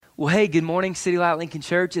Well, hey, good morning, City Light Lincoln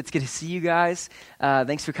Church. It's good to see you guys.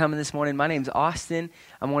 Thanks for coming this morning. My name's Austin.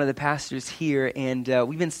 I'm one of the pastors here, and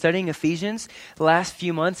we've been studying Ephesians the last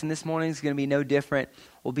few months, and this morning is going to be no different.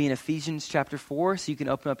 We'll be in Ephesians chapter 4, so you can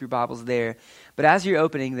open up your Bibles there. But as you're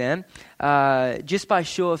opening them, just by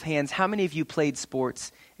show of hands, how many of you played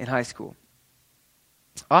sports in high school?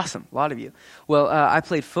 Awesome, a lot of you. Well, I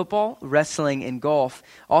played football, wrestling, and golf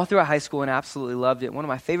all throughout high school and absolutely loved it. One of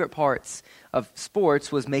my favorite parts of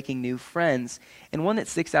sports was making new friends, and one that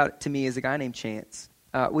sticks out to me is a guy named Chance.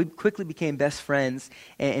 We quickly became best friends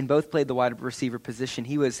and both played the wide receiver position.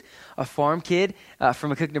 He was a farm kid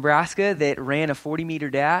from McCook, Nebraska that ran a 40-meter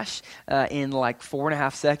dash in like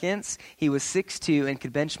 4.5 seconds. He was 6'2" and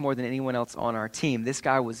could bench more than anyone else on our team. This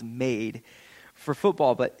guy was made for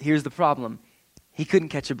football, but here's the problem. He couldn't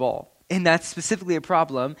catch a ball. And that's specifically a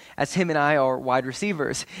problem as him and I are wide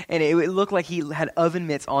receivers. And it looked like he had oven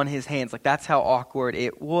mitts on his hands. Like that's how awkward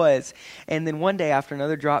it was. And then one day after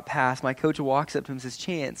another drop pass, my coach walks up to him and says,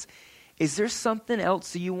 "Chance, is there something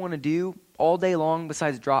else that you want to do all day long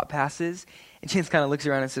besides drop passes?" And Chance kind of looks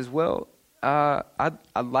around and says, "Well, I'd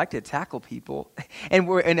like to tackle people." And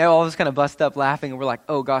all of us kind of bust up laughing. And we're like,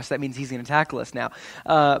 "Oh gosh, that means he's going to tackle us now."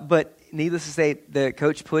 But needless to say, the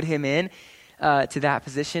coach put him in to that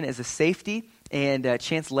position as a safety, and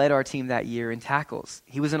Chance led our team that year in tackles.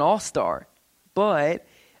 He was an all-star, but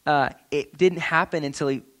it didn't happen until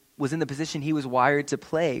he was in the position he was wired to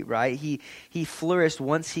play, right? He flourished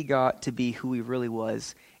once he got to be who he really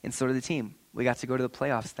was, and so did the team. We got to go to the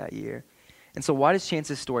playoffs that year. And so why does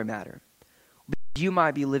Chance's story matter? You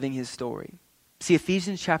might be living his story. See,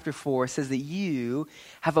 Ephesians chapter 4 says that you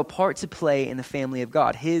have a part to play in the family of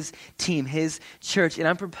God, his team, his church. And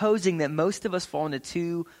I'm proposing that most of us fall into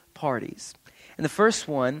two parties. And the first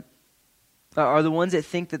one are the ones that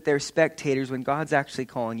think that they're spectators when God's actually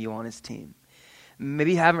calling you on his team.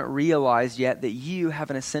 Maybe you haven't realized yet that you have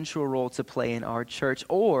an essential role to play in our church,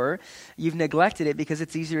 or you've neglected it because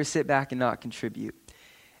it's easier to sit back and not contribute.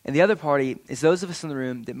 And the other party is those of us in the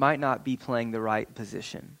room that might not be playing the right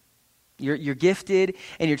position. You're gifted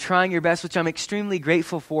and you're trying your best, which I'm extremely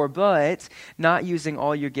grateful for, but not using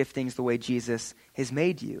all your giftings the way Jesus has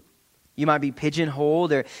made you. You might be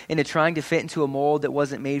pigeonholed or into trying to fit into a mold that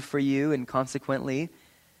wasn't made for you, and consequently,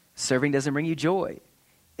 serving doesn't bring you joy.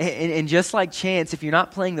 And just like Chance, if you're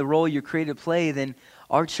not playing the role you're created to play, then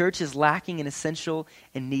our church is lacking an essential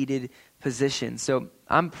and needed position. So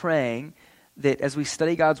I'm praying that as we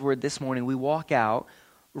study God's word this morning, we walk out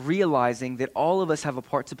realizing that all of us have a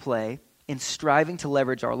part to play in striving to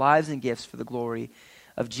leverage our lives and gifts for the glory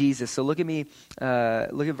of Jesus. So look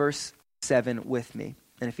at verse 7 with me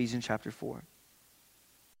in Ephesians chapter 4.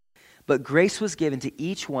 But grace was given to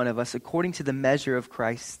each one of us according to the measure of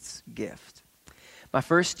Christ's gift. My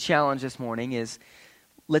first challenge this morning is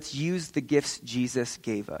let's use the gifts Jesus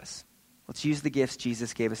gave us. Let's use the gifts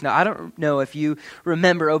Jesus gave us. Now, I don't know if you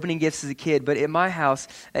remember opening gifts as a kid, but at my house,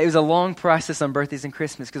 it was a long process on birthdays and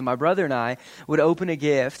Christmas because my brother and I would open a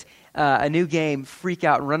gift, a new game, freak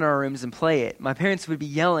out, and run in our rooms and play it. My parents would be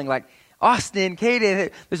yelling like, "Austin,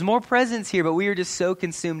 Kaden, there's more presents here," but we were just so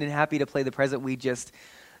consumed and happy to play the present we just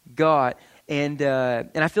got. And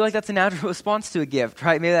I feel like that's a natural response to a gift,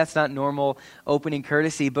 right? Maybe that's not normal opening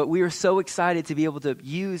courtesy, but we were so excited to be able to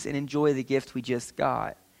use and enjoy the gift we just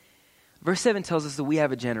got. Verse 7 tells us that we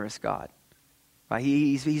have a generous God. Right?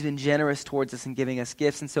 He's been generous towards us in giving us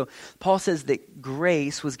gifts. And so Paul says that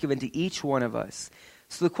grace was given to each one of us.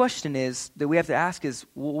 So the question is that we have to ask is,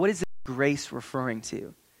 well, what is grace referring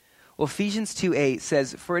to? Well, Ephesians 2:8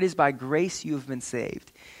 says, "For it is by grace you have been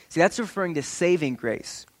saved." See, that's referring to saving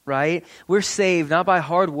grace, right? We're saved not by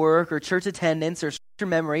hard work or church attendance or scripture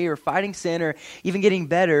memory or fighting sin or even getting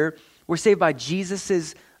better. We're saved by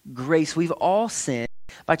Jesus' grace. We've all sinned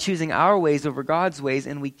by choosing our ways over God's ways,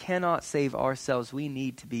 and we cannot save ourselves. We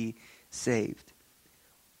need to be saved.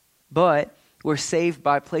 But we're saved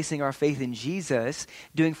by placing our faith in Jesus,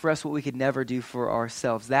 doing for us what we could never do for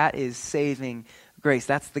ourselves. That is saving grace.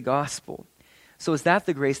 That's the gospel. So is that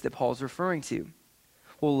the grace that Paul's referring to?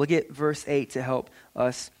 Well, look at verse 8 to help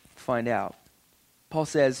us find out. Paul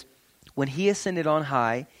says, "When he ascended on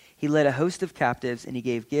high, he led a host of captives and he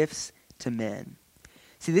gave gifts to men."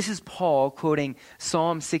 See, this is Paul quoting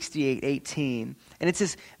Psalm 68:18, and it's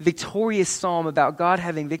this victorious psalm about God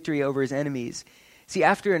having victory over his enemies. See,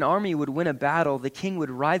 after an army would win a battle, the king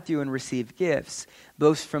would ride through and receive gifts,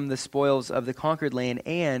 both from the spoils of the conquered land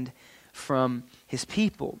and from his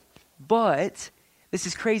people. But this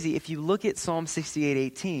is crazy. If you look at Psalm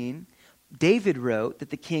 68:18, David wrote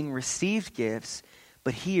that the king received gifts,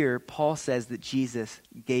 but here Paul says that Jesus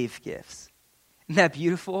gave gifts. Isn't that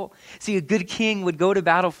beautiful? See, a good king would go to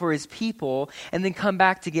battle for his people and then come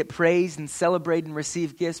back to get praised and celebrate and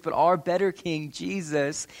receive gifts. But our better king,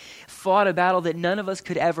 Jesus, fought a battle that none of us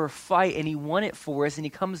could ever fight, and he won it for us, and he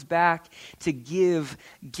comes back to give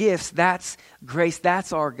gifts. That's grace.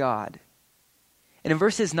 That's our God. And in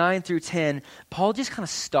verses 9 through 10, Paul just kind of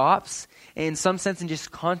stops in some sense and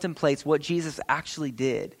just contemplates what Jesus actually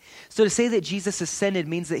did. So to say that Jesus ascended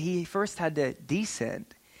means that he first had to descend.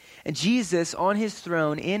 And Jesus, on his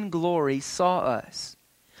throne in glory, saw us,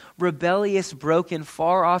 rebellious, broken,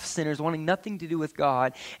 far-off sinners wanting nothing to do with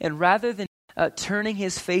God. And rather than turning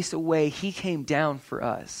his face away, he came down for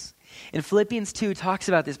us. And Philippians 2 talks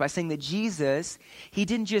about this by saying that Jesus, he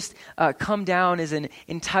didn't just come down as an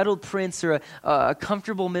entitled prince or a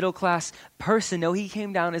comfortable middle-class person. No, he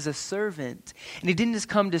came down as a servant. And he didn't just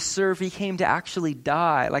come to serve, he came to actually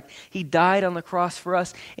die. Like, he died on the cross for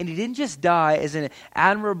us. And he didn't just die as an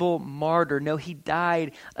admirable martyr. No, he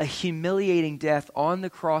died a humiliating death on the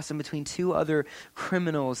cross and between two other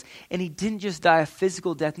criminals. And he didn't just die a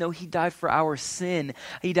physical death. No, he died for our sin.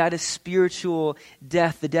 He died a spiritual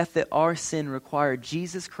death, the death that our sin required.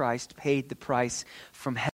 Jesus Christ paid the price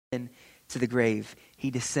from heaven to the grave.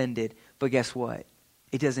 He descended. But guess what?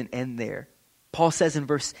 It doesn't end there. Paul says in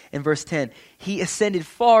verse 10, he ascended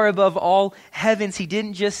far above all heavens. He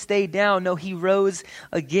didn't just stay down. No, he rose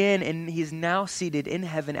again, and he is now seated in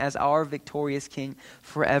heaven as our victorious king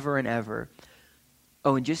forever and ever.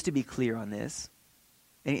 Oh, and just to be clear on this,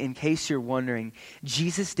 in case you're wondering,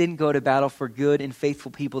 Jesus didn't go to battle for good and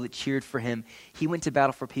faithful people that cheered for him. He went to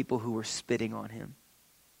battle for people who were spitting on him.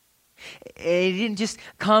 And he didn't just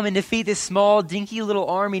come and defeat this small, dinky little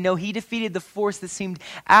army. No, he defeated the force that seemed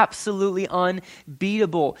absolutely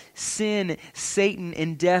unbeatable. Sin, Satan,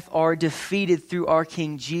 and death are defeated through our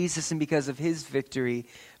King Jesus. And because of his victory,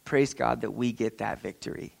 praise God that we get that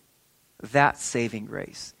victory. That's saving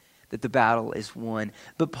grace, that the battle is won.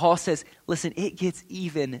 But Paul says, listen, it gets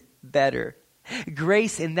even better.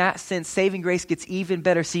 Grace in that sense, saving grace gets even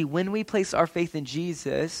better. See, when we place our faith in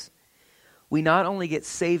Jesus, we not only get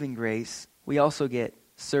saving grace, we also get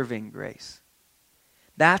serving grace.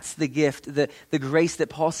 That's the gift, the grace that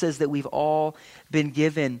Paul says that we've all been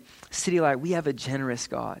given. City Light, we have a generous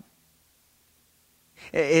God.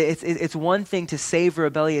 It's one thing to save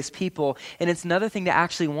rebellious people, and it's another thing to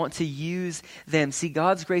actually want to use them. See,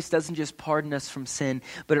 God's grace doesn't just pardon us from sin,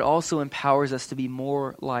 but it also empowers us to be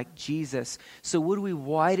more like Jesus. So would we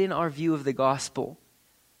widen our view of the gospel,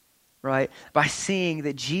 right? By seeing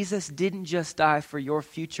that Jesus didn't just die for your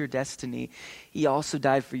future destiny, he also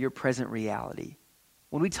died for your present reality.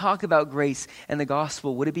 When we talk about grace and the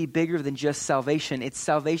gospel, would it be bigger than just salvation? It's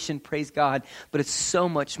salvation, praise God, but it's so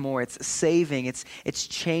much more. It's saving, it's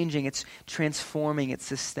changing, it's transforming, it's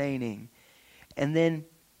sustaining. And then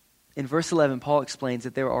in verse 11, Paul explains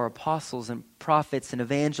that there are apostles and prophets and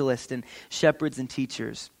evangelists and shepherds and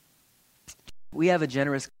teachers. We have a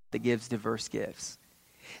generous God that gives diverse gifts.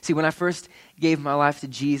 See, when I first gave my life to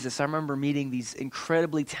Jesus, I remember meeting these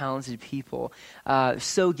incredibly talented people,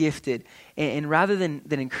 so gifted. And rather than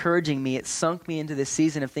encouraging me, it sunk me into this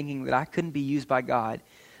season of thinking that I couldn't be used by God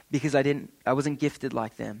because I wasn't gifted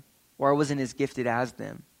like them, or I wasn't as gifted as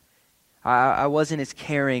them. I wasn't as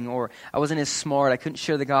caring, or I wasn't as smart. I couldn't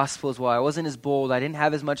share the gospel as well. I wasn't as bold. I didn't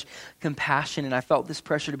have as much compassion, and I felt this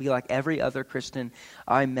pressure to be like every other Christian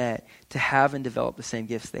I met, to have and develop the same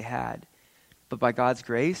gifts they had. But by God's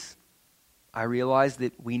grace, I realized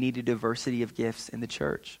that we need a diversity of gifts in the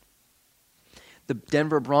church. The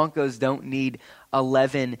Denver Broncos don't need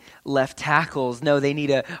 11 left tackles. No, they need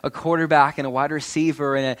a quarterback and a wide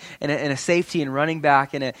receiver and a safety and running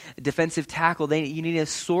back and a defensive tackle. You need an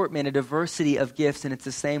assortment, a diversity of gifts, and it's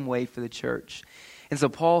the same way for the church. And so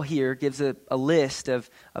Paul here gives a list of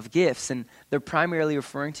gifts, and they're primarily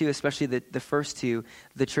referring to, especially the first two,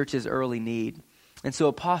 the church's early need. And so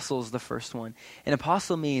apostle is the first one. An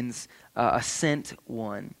apostle means a sent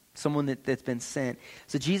one, someone that's been sent.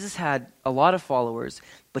 So Jesus had a lot of followers,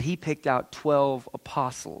 but he picked out 12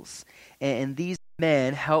 apostles. And these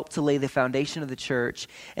men helped to lay the foundation of the church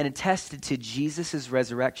and attested to Jesus'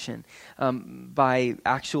 resurrection by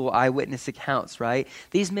actual eyewitness accounts, right?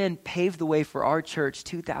 These men paved the way for our church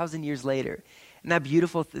 2,000 years later. Isn't that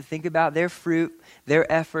beautiful to think about? Their fruit,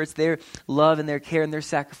 their efforts, their love and their care and their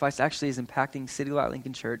sacrifice actually is impacting City Light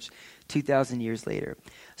Lincoln Church 2,000 years later.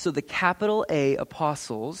 So the capital A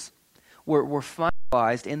apostles were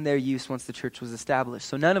finalized in their use once the church was established.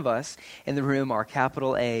 So none of us in the room are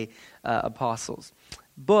capital A apostles.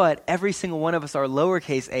 But every single one of us are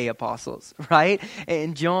lowercase a apostles, right?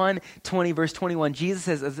 In John 20, verse 21, Jesus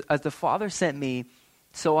says, as the Father sent me,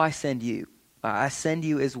 so I send you. I send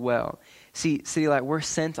you as well. See, City Light, we're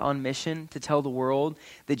sent on mission to tell the world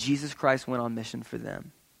that Jesus Christ went on mission for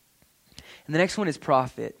them. And the next one is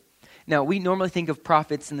prophet. Now, we normally think of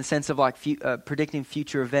prophets in the sense of like predicting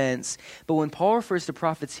future events, but when Paul refers to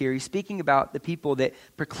prophets here, he's speaking about the people that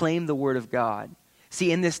proclaim the word of God.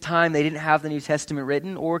 See, in this time, they didn't have the New Testament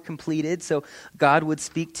written or completed, so God would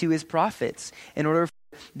speak to his prophets in order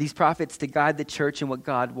for these prophets to guide the church in what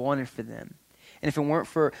God wanted for them. And if it weren't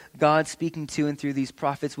for God speaking to and through these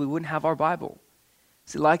prophets, we wouldn't have our Bible.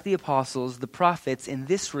 So like the apostles, the prophets in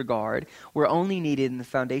this regard were only needed in the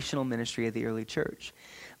foundational ministry of the early church.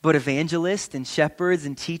 But evangelists and shepherds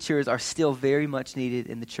and teachers are still very much needed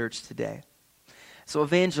in the church today. So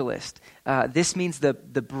evangelist, this means the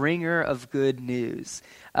bringer of good news.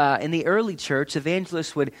 In the early church,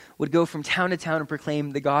 evangelists would go from town to town and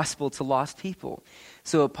proclaim the gospel to lost people.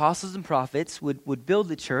 So apostles and prophets would build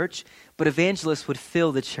the church, but evangelists would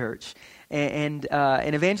fill the church. And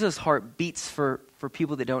an evangelist's heart beats for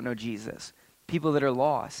people that don't know Jesus, people that are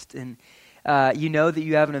lost. And you know that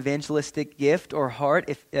you have an evangelistic gift or heart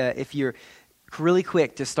if you're really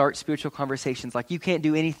quick to start spiritual conversations. Like you can't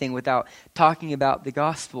do anything without talking about the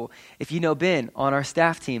gospel. If you know Ben on our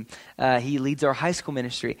staff team, he leads our high school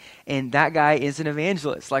ministry, and that guy is an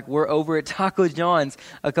evangelist. Like we're over at Taco John's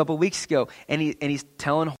a couple weeks ago, and he's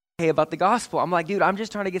telling about the gospel. I'm like, dude, I'm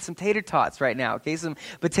just trying to get some tater tots right now, okay? Some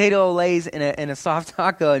potato olays and a soft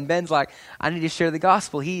taco. And Ben's like, I need to share the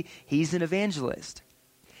gospel. He's an evangelist.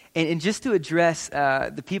 And just to address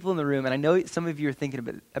the people in the room, and I know some of you are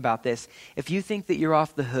thinking about this, if you think that you're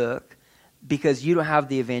off the hook because you don't have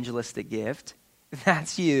the evangelistic gift,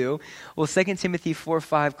 that's you. Well, 2 Timothy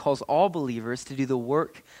 4:5 calls all believers to do the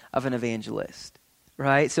work of an evangelist.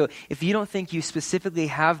 Right? So if you don't think you specifically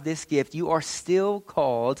have this gift, you are still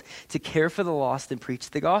called to care for the lost and preach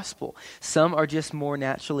the gospel. Some are just more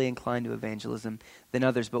naturally inclined to evangelism than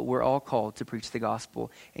others, but we're all called to preach the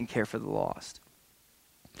gospel and care for the lost.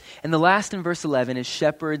 And the last in verse 11 is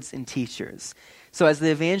shepherds and teachers. So as the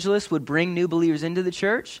evangelists would bring new believers into the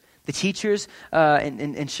church, the teachers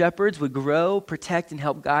and shepherds would grow, protect, and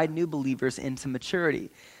help guide new believers into maturity.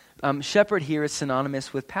 Shepherd here is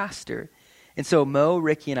synonymous with pastor. And so Mo,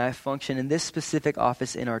 Ricky, and I function in this specific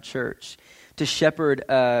office in our church. To shepherd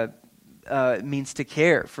means to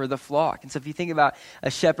care for the flock. And so if you think about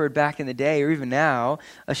a shepherd back in the day, or even now,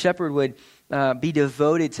 a shepherd would be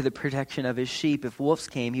devoted to the protection of his sheep. If wolves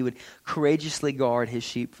came, he would courageously guard his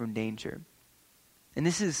sheep from danger. And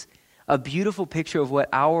this is a beautiful picture of what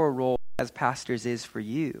our role as pastors is for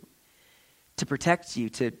you. To protect you,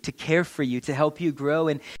 to care for you, to help you grow.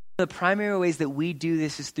 And the primary ways that we do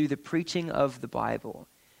this is through the preaching of the Bible,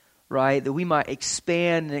 right? That we might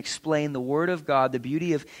expand and explain the Word of God, the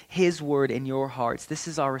beauty of His Word in your hearts. This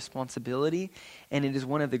is our responsibility, and it is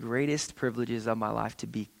one of the greatest privileges of my life to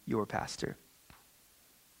be your pastor.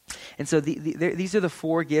 And so these are the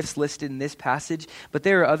 4 gifts listed in this passage, but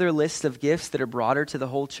there are other lists of gifts that are broader to the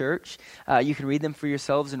whole church. You can read them for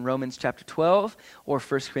yourselves in Romans chapter 12 or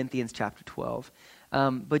 1 Corinthians chapter 12.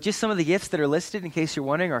 But just some of the gifts that are listed, in case you're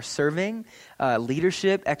wondering, are serving,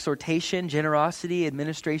 leadership, exhortation, generosity,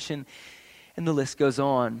 administration, and the list goes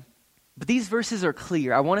on. But these verses are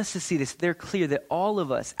clear. I want us to see this. They're clear that all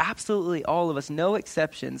of us, absolutely all of us, no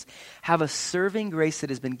exceptions, have a serving grace that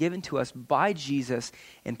has been given to us by Jesus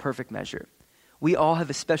in perfect measure. We all have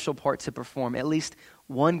a special part to perform, at least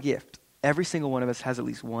one gift. Every single one of us has at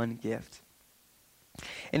least one gift.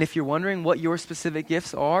 And if you're wondering what your specific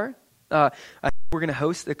gifts are, we're going to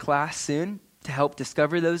host a class soon to help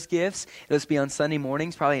discover those gifts. It'll be on Sunday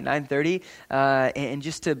mornings, probably at 9:30, and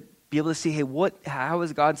just to be able to see, hey, how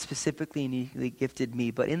has God specifically and uniquely gifted me?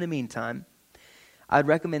 But in the meantime, I'd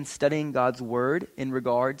recommend studying God's Word in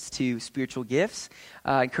regards to spiritual gifts.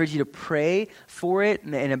 I encourage you to pray for it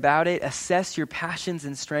and about it, assess your passions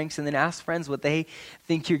and strengths, and then ask friends what they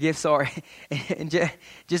think your gifts are. And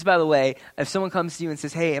just by the way, if someone comes to you and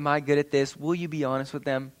says, hey, am I good at this? Will you be honest with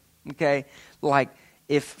them? Okay? Like,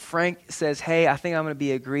 if Frank says, hey, I think I'm going to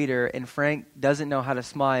be a greeter, and Frank doesn't know how to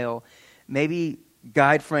smile, maybe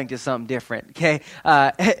guide Frank to something different, okay?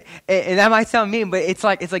 And that might sound mean, but it's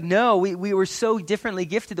like no, we were so differently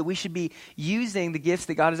gifted that we should be using the gifts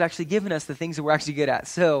that God has actually given us, the things that we're actually good at.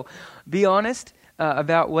 So be honest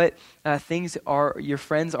about what things your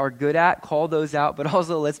friends are good at, call those out, but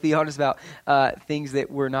also let's be honest about things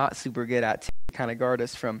that we're not super good at to kind of guard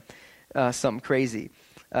us from something crazy.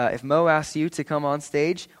 If Mo asks you to come on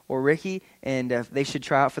stage, or Ricky, and if they should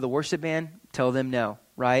try out for the worship band, tell them no,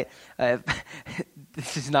 right?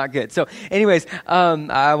 This is not good. So anyways,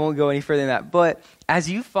 I won't go any further than that. But as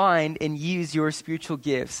you find and use your spiritual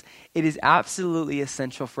gifts, it is absolutely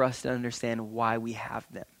essential for us to understand why we have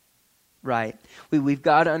them. right? We've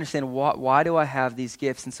got to understand why do I have these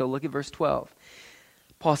gifts? And so look at verse 12.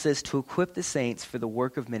 Paul says, to equip the saints for the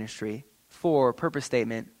work of ministry, for, purpose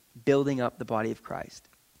statement, building up the body of Christ.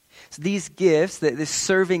 So these gifts, this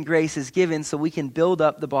serving grace is given so we can build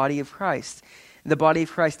up the body of Christ. The body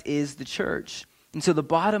of Christ is the church. And so the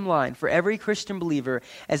bottom line for every Christian believer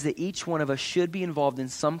is that each one of us should be involved in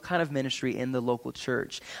some kind of ministry in the local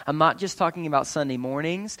church. I'm not just talking about Sunday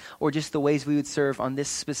mornings or just the ways we would serve on this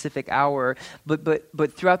specific hour,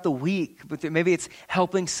 but throughout the week. But maybe it's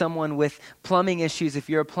helping someone with plumbing issues if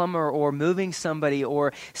you're a plumber, or moving somebody,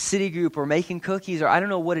 or city group, or making cookies, or I don't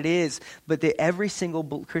know what it is, but that every single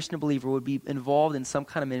Christian believer would be involved in some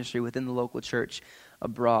kind of ministry within the local church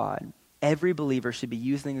abroad. Every believer should be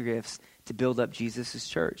using their gifts to build up Jesus'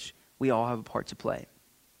 church. We all have a part to play.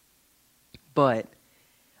 But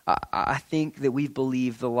I think that we've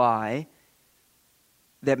believed the lie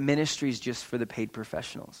that ministry is just for the paid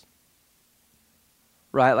professionals.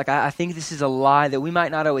 Right? Like I think this is a lie that we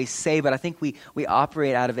might not always say, but I think we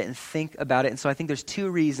operate out of it and think about it. And so I think there's two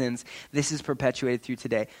reasons this is perpetuated through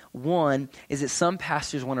today. One is that some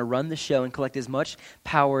pastors want to run the show and collect as much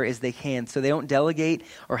power as they can, so they don't delegate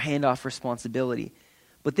or hand off responsibility.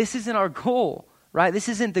 But this isn't our goal, right? This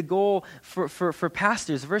isn't the goal for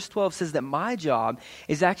pastors. Verse 12 says that my job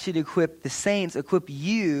is actually to equip the saints, equip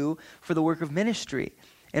you for the work of ministry.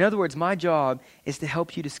 In other words, my job is to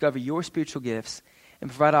help you discover your spiritual gifts and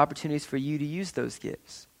provide opportunities for you to use those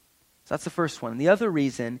gifts. So that's the first one. And the other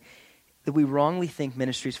reason that we wrongly think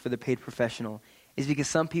ministry is for the paid professional is because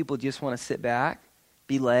some people just want to sit back,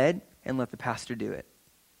 be led, and let the pastor do it.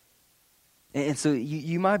 And so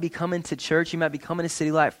you might be coming to church, you might be coming to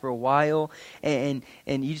City Light for a while, and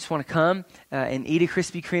you just want to come and eat a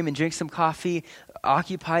Krispy Kreme and drink some coffee,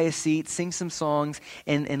 occupy a seat, sing some songs,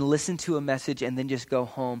 and listen to a message, and then just go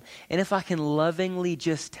home. And if I can lovingly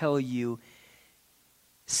just tell you,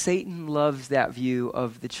 Satan loves that view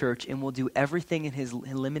of the church and will do everything in his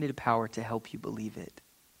limited power to help you believe it.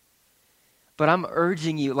 But I'm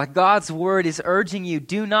urging you, like God's word is urging you,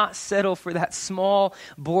 do not settle for that small,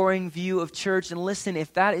 boring view of church. And listen,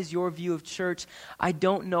 if that is your view of church, I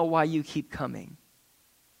don't know why you keep coming.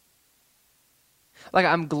 Like,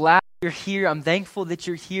 I'm glad you're here. I'm thankful that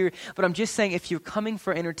you're here. But I'm just saying, if you're coming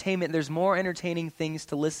for entertainment, there's more entertaining things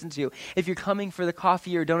to listen to. If you're coming for the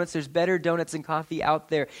coffee or donuts, there's better donuts and coffee out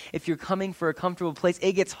there. If you're coming for a comfortable place,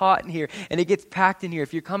 it gets hot in here and it gets packed in here.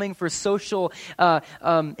 If you're coming for social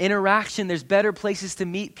interaction, there's better places to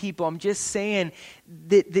meet people. I'm just saying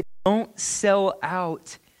that don't sell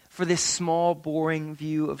out for this small, boring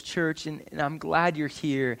view of church. And I'm glad you're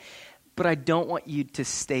here, but I don't want you to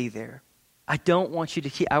stay there. I don't want you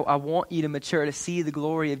to, I want you to mature, to see the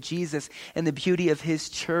glory of Jesus and the beauty of his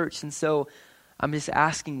church. And so I'm just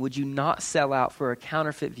asking, would you not sell out for a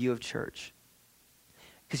counterfeit view of church?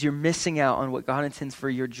 Because you're missing out on what God intends for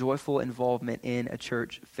your joyful involvement in a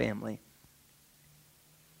church family.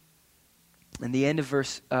 And the end of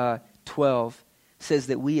verse 12 says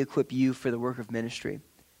that we equip you for the work of ministry.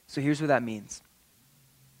 So here's what that means.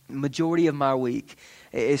 Majority of my week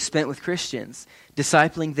is spent with Christians,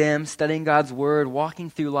 discipling them, studying God's word, walking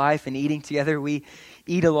through life, and eating together. We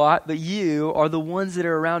eat a lot, but you are the ones that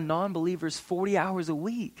are around non-believers 40 hours a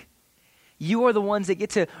week. You are the ones that get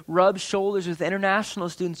to rub shoulders with international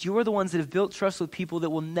students. You are the ones that have built trust with people that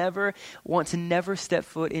will never want to never step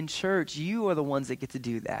foot in church. You are the ones that get to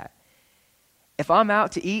do that. If I'm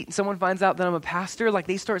out to eat and someone finds out that I'm a pastor, like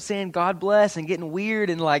they start saying God bless and getting weird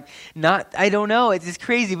and like not, I don't know, it's just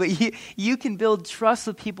crazy. But you can build trust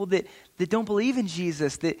with people that don't believe in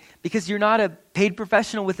Jesus, that because you're not a paid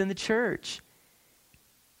professional within the church,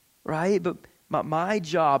 right? But my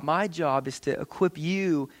job is to equip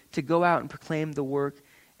you to go out and proclaim the work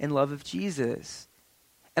and love of Jesus.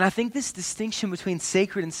 And I think this distinction between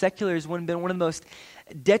sacred and secular has been one of the most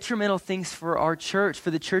detrimental things for our church, for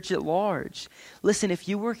the church at large. Listen, if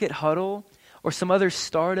you work at Huddle or some other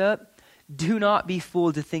startup, do not be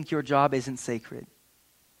fooled to think your job isn't sacred.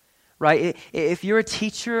 Right? If you're a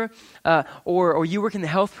teacher or you work in the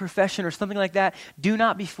health profession or something like that, do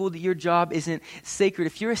not be fooled that your job isn't sacred.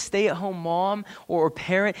 If you're a stay-at-home mom or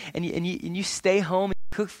parent and you stay home and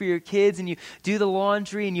you cook for your kids and you do the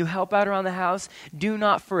laundry and you help out around the house, do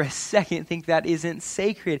not for a second think that isn't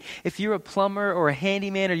sacred. If you're a plumber or a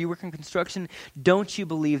handyman or you work in construction, don't you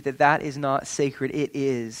believe that that is not sacred? It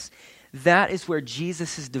is. That is where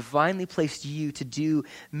Jesus has divinely placed you to do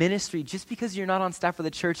ministry. Just because you're not on staff of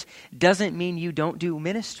the church doesn't mean you don't do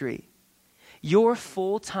ministry. Your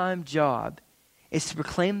full-time job is to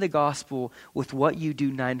proclaim the gospel with what you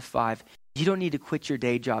do 9 to 5. You don't need to quit your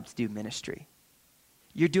day job to do ministry.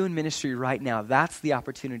 You're doing ministry right now. That's the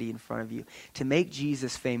opportunity in front of you to make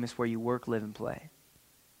Jesus famous where you work, live, and play.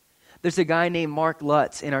 There's a guy named Mark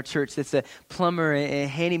Lutz in our church that's a plumber and a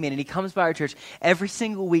handyman, and he comes by our church every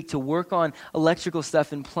single week to work on electrical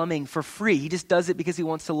stuff and plumbing for free. He just does it because he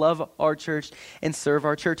wants to love our church and serve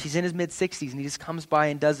our church. He's in his mid-60s, and he just comes by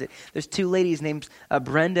and does it. There's two ladies named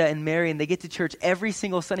Brenda and Mary, and they get to church every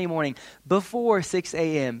single Sunday morning before 6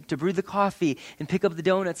 a.m. to brew the coffee and pick up the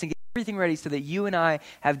donuts and get everything ready so that you and I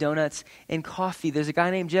have donuts and coffee. There's a guy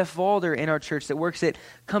named Jeff Valder in our church that works at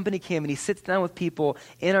Company Cam, and he sits down with people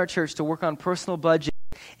in our church to work on personal budget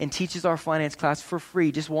and teaches our finance class for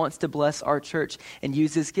free, just wants to bless our church and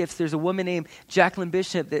use his gifts. There's a woman named Jacqueline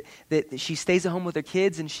Bishop that she stays at home with her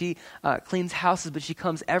kids and she cleans houses, but she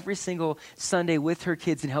comes every single Sunday with her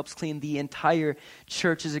kids and helps clean the entire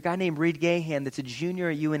church. There's a guy named Reed Gahan that's a junior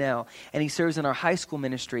at UNL, and he serves in our high school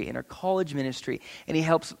ministry and our college ministry, and he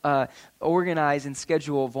helps organize and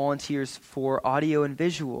schedule volunteers for audio and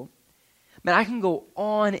visual. Man, I can go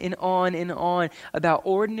on and on and on about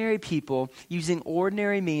ordinary people using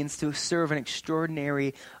ordinary means to serve an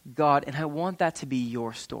extraordinary God, and I want that to be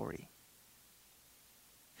your story.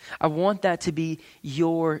 I want that to be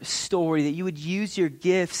your story, that you would use your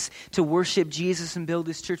gifts to worship Jesus and build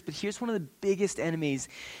this church. But here's one of the biggest enemies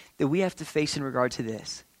that we have to face in regard to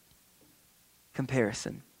this: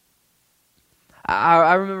 comparison.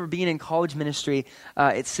 I remember being in college ministry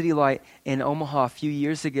at City Light in Omaha a few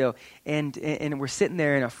years ago, and we're sitting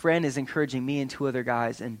there, and a friend is encouraging me and two other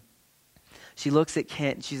guys, and she looks at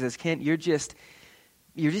Kent, and she says, "Kent, you're just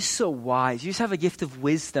so wise. You just have a gift of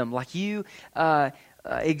wisdom. Like you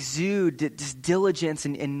exude just diligence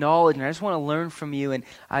and knowledge, and I just want to learn from you, and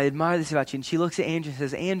I admire this about you." And she looks at Andrew and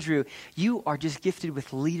says, "Andrew, you are just gifted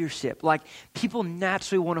with leadership. Like people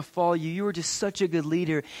naturally want to follow you. You are just such a good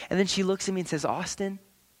leader." And then she looks at me and says, "Austin,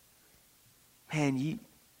 man,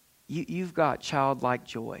 you've got childlike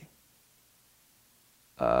joy."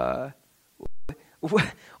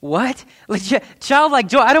 What? Like childlike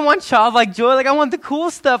joy? I don't want childlike joy. Like I want the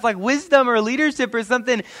cool stuff, like wisdom or leadership or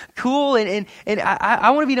something cool. And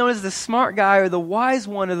I want to be known as the smart guy or the wise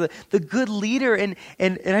one or the good leader. And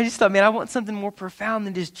I just thought, man, I want something more profound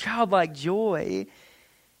than just childlike joy.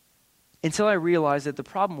 Until I realized that the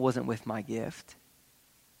problem wasn't with my gift.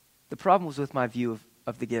 The problem was with my view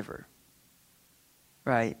of the giver.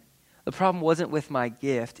 Right? The problem wasn't with my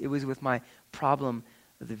gift. It was with my problem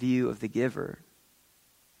of the view of the giver.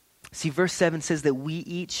 See, verse 7 says that we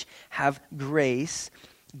each have grace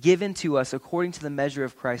given to us according to the measure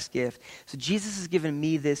of Christ's gift. So Jesus has given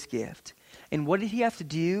me this gift. And what did he have to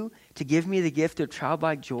do to give me the gift of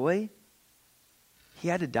childlike joy? He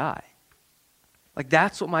had to die. Like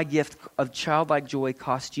that's what my gift of childlike joy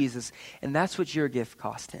cost Jesus. And that's what your gift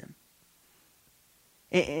cost him.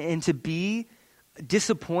 And to be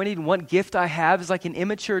disappointed in what gift I have is like an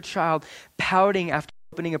immature child pouting after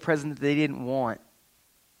opening a present that they didn't want.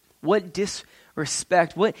 What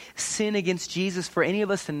disrespect, what sin against Jesus for any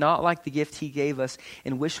of us to not like the gift he gave us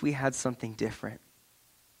and wish we had something different.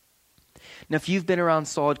 Now, if you've been around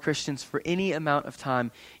solid Christians for any amount of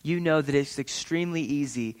time, you know that it's extremely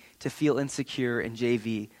easy to feel insecure in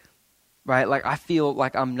JV, right? Like I feel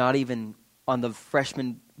like I'm not even on the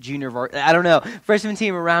freshman team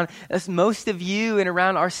around us, most of you and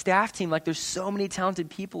around our staff team. Like there's so many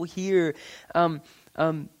talented people here,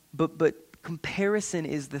 but comparison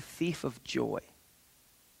is the thief of joy,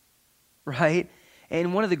 right?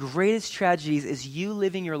 And one of the greatest tragedies is you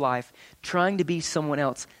living your life trying to be someone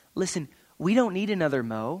else. Listen, we don't need another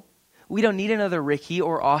Mo. We don't need another Ricky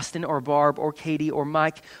or Austin or Barb or Katie or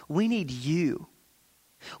Mike. We need you.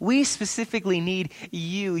 We specifically need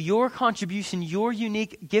you, your contribution, your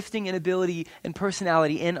unique gifting and ability and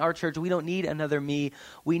personality in our church. We don't need another me.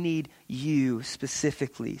 We need you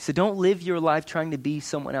specifically. So don't live your life trying to be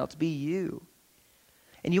someone else. Be you.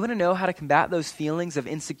 And you want to know how to combat those feelings of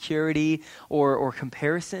insecurity or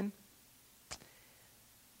comparison?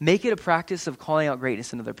 Make it a practice of calling out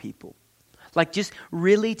greatness in other people. Like just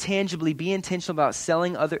really tangibly be intentional about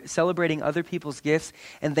celebrating other people's gifts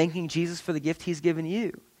and thanking Jesus for the gift he's given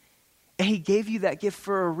you. And he gave you that gift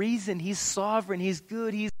for a reason. He's sovereign, he's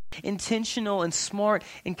good, he's intentional and smart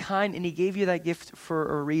and kind, and he gave you that gift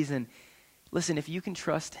for a reason. Listen, if you can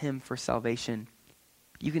trust him for salvation,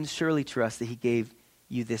 you can surely trust that he gave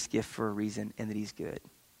you this gift for a reason and that he's good.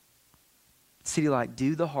 City Light,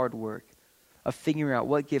 do the hard work of figuring out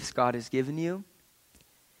what gifts God has given you.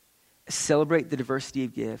 Celebrate the diversity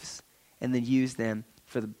of gifts and then use them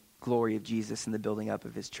for the glory of Jesus and the building up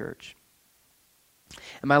of his church.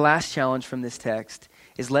 And my last challenge from this text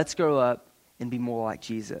is let's grow up and be more like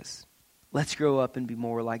Jesus. Let's grow up and be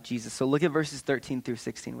more like Jesus. So look at verses 13 through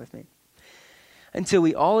 16 with me. Until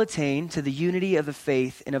we all attain to the unity of the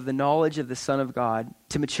faith and of the knowledge of the Son of God,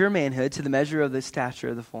 to mature manhood, to the measure of the stature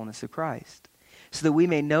of the fullness of Christ, so that we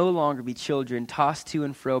may no longer be children, tossed to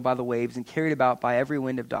and fro by the waves and carried about by every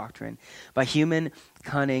wind of doctrine, by human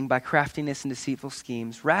cunning, by craftiness and deceitful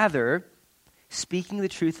schemes. Rather, speaking the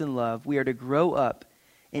truth in love, we are to grow up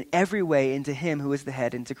in every way into him who is the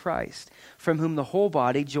head, into Christ, from whom the whole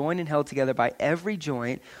body, joined and held together by every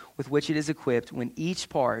joint with which it is equipped, when each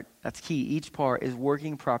part, that's key, each part is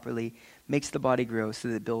working properly, makes the body grow so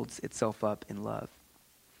that it builds itself up in love.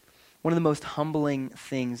 One of the most humbling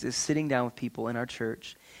things is sitting down with people in our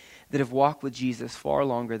church that have walked with Jesus far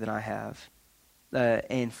longer than I have,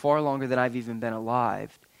 and far longer than I've even been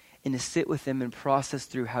alive, and to sit with them and process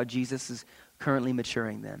through how Jesus is currently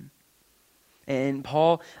maturing them. And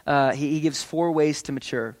Paul, he gives 4 ways to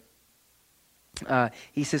mature.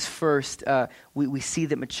 He says first, we see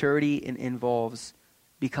that maturity involves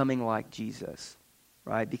becoming like Jesus,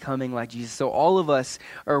 right? Becoming like Jesus. So all of us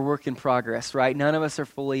are a work in progress, right? None of us are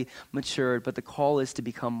fully matured, but the call is to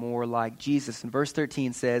become more like Jesus. And verse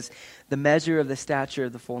 13 says, the measure of the stature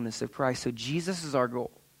of the fullness of Christ. So Jesus is our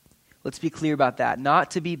goal. Let's be clear about that. Not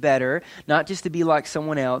to be better, not just to be like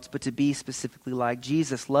someone else, but to be specifically like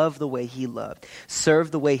Jesus. Love the way he loved. Serve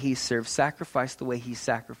the way he served. Sacrifice the way he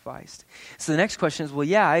sacrificed. So the next question is, well,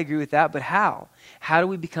 yeah, I agree with that, but how? How do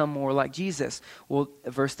we become more like Jesus? Well,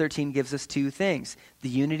 verse 13 gives us 2 things. The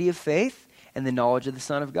unity of faith and the knowledge of the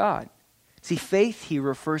Son of God. See, faith here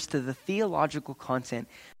refers to the theological content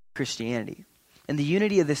of Christianity. And the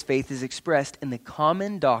unity of this faith is expressed in the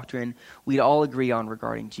common doctrine we'd all agree on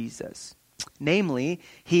regarding Jesus. Namely,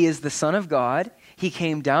 he is the Son of God. He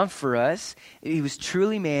came down for us. He was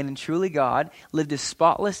truly man and truly God, lived a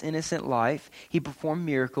spotless, innocent life. He performed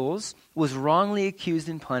miracles, was wrongly accused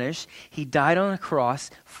and punished. He died on a cross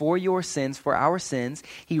for your sins, for our sins.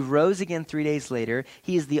 He rose again 3 days later.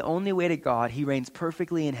 He is the only way to God. He reigns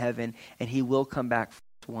perfectly in heaven, and he will come back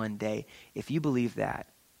one day. If you believe that,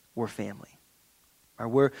 we're family.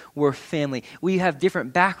 We're family. We have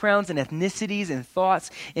different backgrounds and ethnicities and thoughts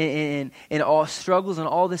and all struggles and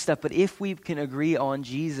all this stuff. But if we can agree on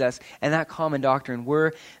Jesus and that common doctrine,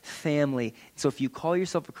 we're family. So if you call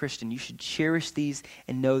yourself a Christian, you should cherish these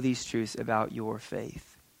and know these truths about your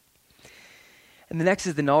faith. And the next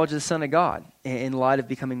is the knowledge of the Son of God in light of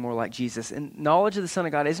becoming more like Jesus. And knowledge of the Son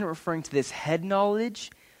of God isn't referring to this head knowledge,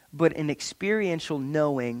 but an experiential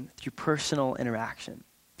knowing through personal interaction.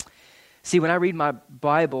 See, when I read my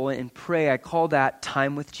Bible and pray, I call that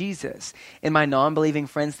time with Jesus. And my non-believing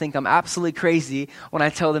friends think I'm absolutely crazy when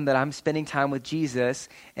I tell them that I'm spending time with Jesus,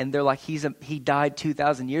 and they're like, he died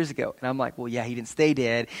 2,000 years ago. And I'm like, well, yeah, he didn't stay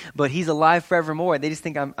dead, but he's alive forevermore. They just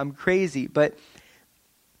think I'm crazy. But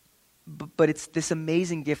it's this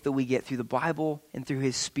amazing gift that we get through the Bible and through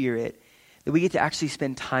his Spirit, that we get to actually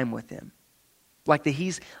spend time with him. Like that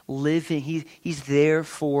he's living, he's there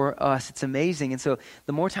for us. It's amazing. And so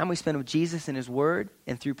the more time we spend with Jesus and his word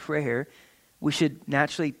and through prayer, we should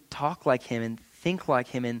naturally talk like him and think like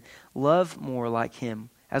him and love more like him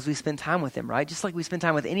as we spend time with him, right? Just like we spend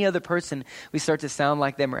time with any other person, we start to sound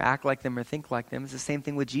like them or act like them or think like them. It's the same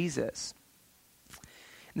thing with Jesus.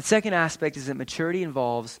 And the second aspect is that maturity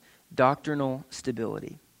involves doctrinal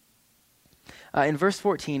stability. In verse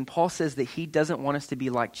 14, Paul says that he doesn't want us to be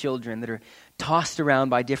like children that are tossed around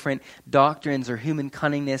by different doctrines or human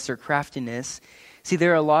cunningness or craftiness. See,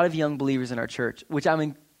 there are a lot of young believers in our church, which I'm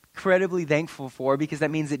incredibly thankful for, because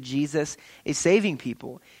that means that Jesus is saving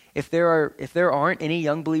people. If there aren't any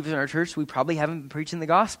young believers in our church, we probably haven't been preaching the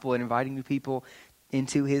gospel and inviting new people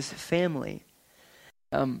into his family.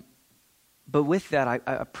 But with that,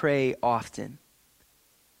 I pray often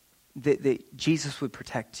that Jesus would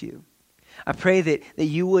protect you. I pray that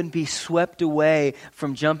you wouldn't be swept away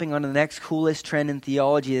from jumping onto the next coolest trend in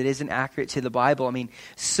theology that isn't accurate to the Bible. I mean,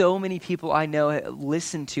 so many people I know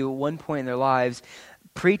listen to at one point in their lives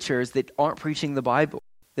preachers that aren't preaching the Bible,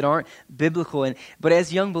 that aren't biblical. But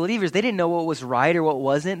as young believers, they didn't know what was right or what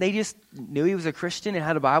wasn't. They just knew he was a Christian and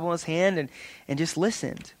had a Bible in his hand and just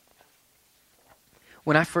listened.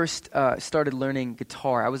 When I first started learning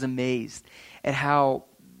guitar, I was amazed at how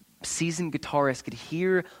seasoned guitarists could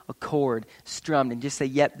hear a chord strummed and just say,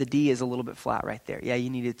 yep, the D is a little bit flat right there. Yeah,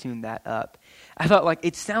 you need to tune that up. I thought, like,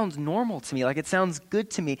 it sounds normal to me. Like, it sounds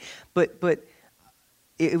good to me. But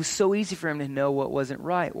it was so easy for him to know what wasn't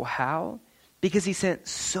right. Well, how? Because he spent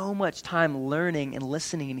so much time learning and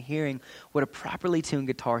listening and hearing what a properly tuned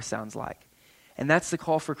guitar sounds like. And that's the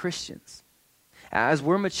call for Christians. as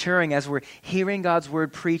we're maturing, as we're hearing God's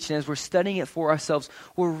word preached, and as we're studying it for ourselves,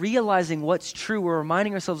 we're realizing what's true. We're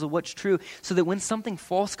reminding ourselves of what's true so that when something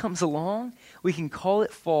false comes along, we can call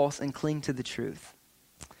it false and cling to the truth.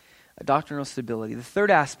 Doctrinal stability. The third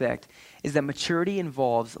aspect is that maturity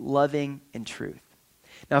involves loving and truth.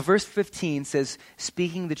 Now, verse 15 says,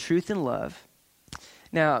 speaking the truth in love.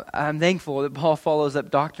 Now, I'm thankful that Paul follows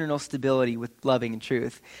up doctrinal stability with loving and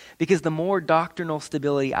truth, because the more doctrinal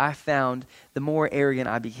stability I found, the more arrogant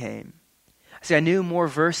I became. See, I knew more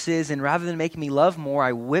verses, and rather than making me love more,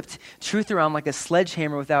 I whipped truth around like a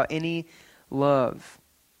sledgehammer without any love.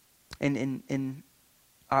 And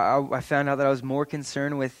I found out that I was more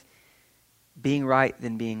concerned with being right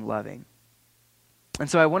than being loving. And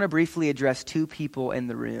so I want to briefly address two people in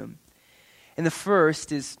the room. And the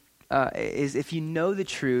first is if you know the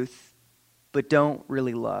truth but don't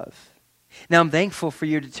really love. Now, I'm thankful for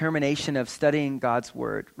your determination of studying God's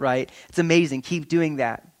word, right? It's amazing. Keep doing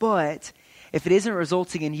that. But if it isn't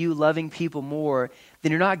resulting in you loving people more,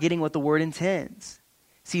 then you're not getting what the word intends.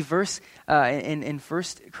 See, in 1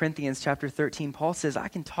 Corinthians chapter 13, Paul says, I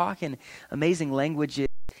can talk in amazing languages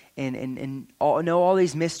and know all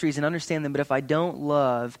these mysteries and understand them, but if I don't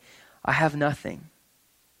love, I have nothing.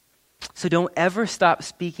 So don't ever stop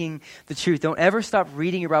speaking the truth. Don't ever stop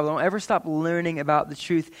reading your Bible. Don't ever stop learning about the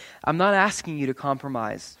truth. I'm not asking you to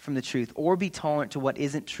compromise from the truth or be tolerant to what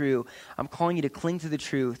isn't true. I'm calling you to cling to the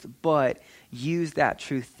truth, but use that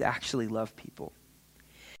truth to actually love people.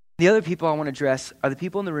 The other people I want to address are the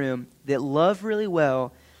people in the room that love really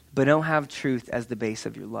well, but don't have truth as the base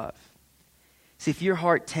of your love. See, if your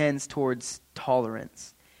heart tends towards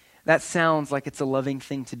tolerance, that sounds like it's a loving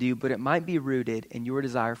thing to do, but it might be rooted in your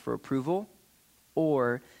desire for approval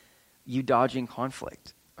or you dodging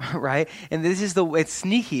conflict, right? And it's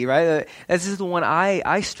sneaky, right? This is the one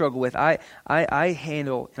I struggle with. I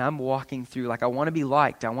handle, and I'm walking through, like I want to be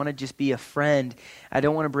liked. I want to just be a friend. I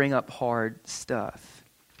don't want to bring up hard stuff.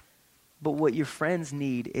 But what your friends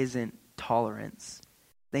need isn't tolerance.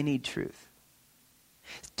 They need truth.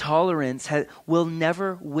 Tolerance will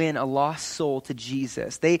never win a lost soul to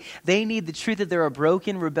Jesus. They need the truth that they're a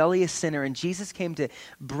broken, rebellious sinner, and Jesus came to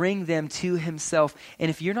bring them to himself. And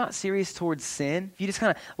if you're not serious towards sin, if you just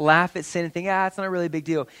kind of laugh at sin and think, it's not really a big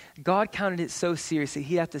deal, God counted it so serious that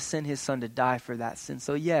he'd have to send his son to die for that sin.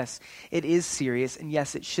 So yes, it is serious, and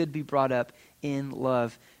yes, it should be brought up in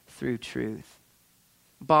love through truth.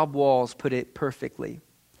 Bob Walls put it perfectly.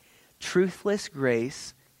 Truthless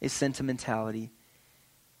grace is sentimentality,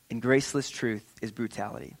 and graceless truth is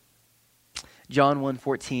brutality. John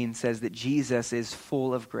 1:14 says that Jesus is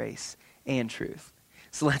full of grace and truth.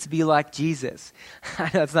 So let's be like Jesus.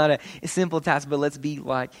 I know it's not a simple task, but let's be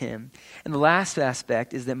like him. And the last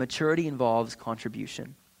aspect is that maturity involves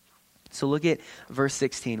contribution. So look at verse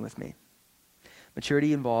 16 with me.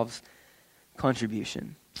 Maturity involves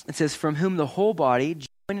contribution. It says, from whom the whole body,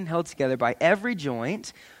 joined and held together by every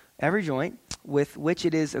joint with which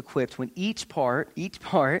it is equipped, when each part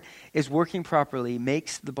is working properly,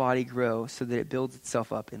 makes the body grow so that it builds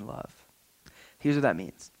itself up in love. Here's what that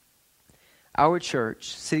means. Our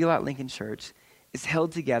church, City Light Lincoln Church, is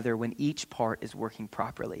held together when each part is working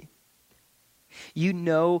properly. You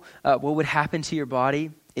know what would happen to your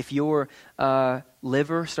body if your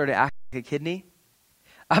liver started acting like a kidney?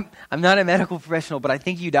 I'm not a medical professional, but I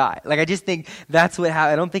think you die. Like, I just think that's what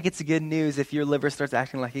happens. I don't think it's good news if your liver starts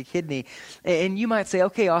acting like a kidney. And you might say,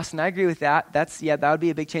 okay, Austin, I agree with that. That would be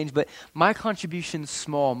a big change. But my contribution's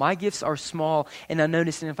small. My gifts are small and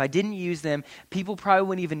unnoticed. And if I didn't use them, people probably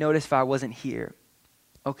wouldn't even notice if I wasn't here.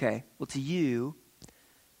 Okay, well, to you,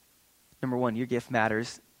 number one, your gift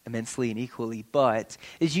matters immensely and equally, but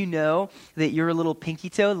did you know that your little pinky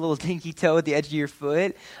toe, the little dinky toe at the edge of your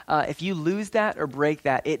foot, if you lose that or break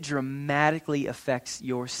that, it dramatically affects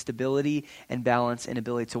your stability and balance and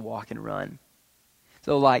ability to walk and run.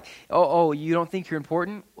 So like, you don't think you're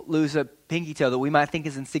important? Lose a pinky toe that we might think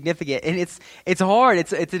is insignificant. And it's hard.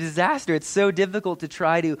 It's a disaster. It's so difficult to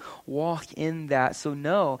try to walk in that. So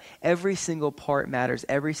no, every single part matters.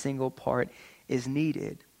 Every single part is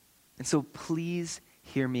needed. And so please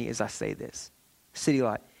hear me as I say this. City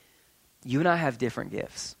Light, you and I have different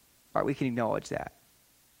gifts. All right, we can acknowledge that.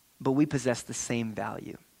 But we possess the same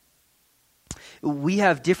value. We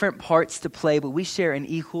have different parts to play, but we share an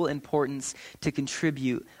equal importance to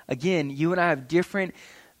contribute. Again, you and I have different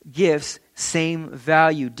gifts, same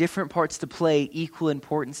value, different parts to play, equal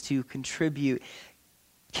importance to contribute.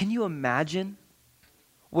 Can you imagine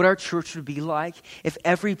what our church would be like if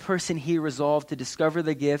every person here resolved to discover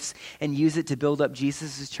the gifts and use it to build up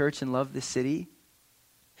Jesus' church and love the city?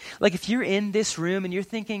 Like if you're in this room and you're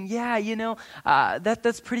thinking, yeah,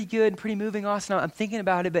 that's pretty good and pretty moving, Austin. I'm thinking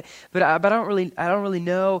about it, but I don't really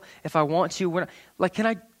know if I want to. Can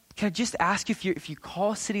I just ask you, if you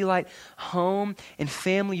call City Light home and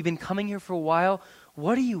family, you've been coming here for a while,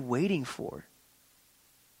 what are you waiting for?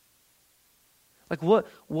 Like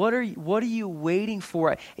what are you waiting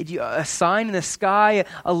for? A sign in the sky,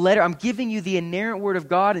 a letter? I'm giving you the inerrant word of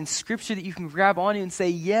God in Scripture that you can grab onto and say,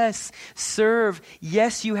 yes, serve.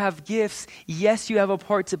 Yes, you have gifts. Yes, you have a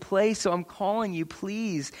part to play. So I'm calling you,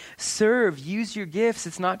 please serve. Use your gifts.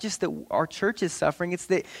 It's not just that our church is suffering. It's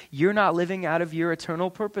that you're not living out of your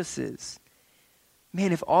eternal purposes.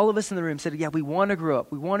 Man, if all of us in the room said, yeah, we want to grow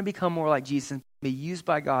up. We want to become more like Jesus and be used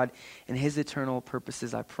by God and his eternal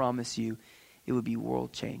purposes, I promise you, it would be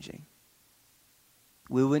world-changing.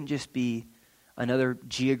 We wouldn't just be another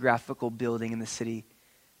geographical building in the city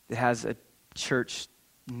that has a church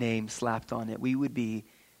name slapped on it. We would be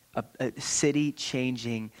a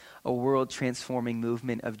city-changing, a world-transforming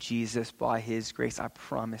movement of Jesus by his grace, I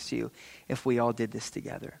promise you, if we all did this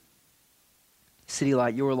together. City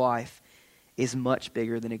Light, your life is much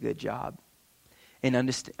bigger than a good job, an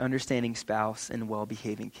understanding spouse, and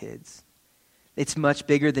well-behaving kids. It's much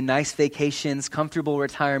bigger than nice vacations, comfortable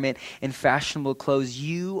retirement, and fashionable clothes.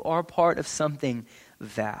 You are part of something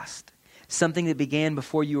vast, something that began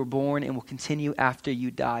before you were born and will continue after you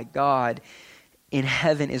die. God in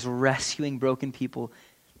heaven is rescuing broken people,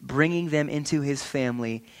 bringing them into his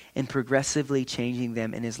family, and progressively changing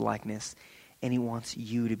them in his likeness. And he wants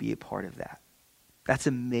you to be a part of that. That's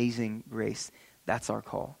amazing grace. That's our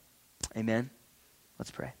call. Amen. Let's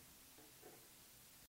pray.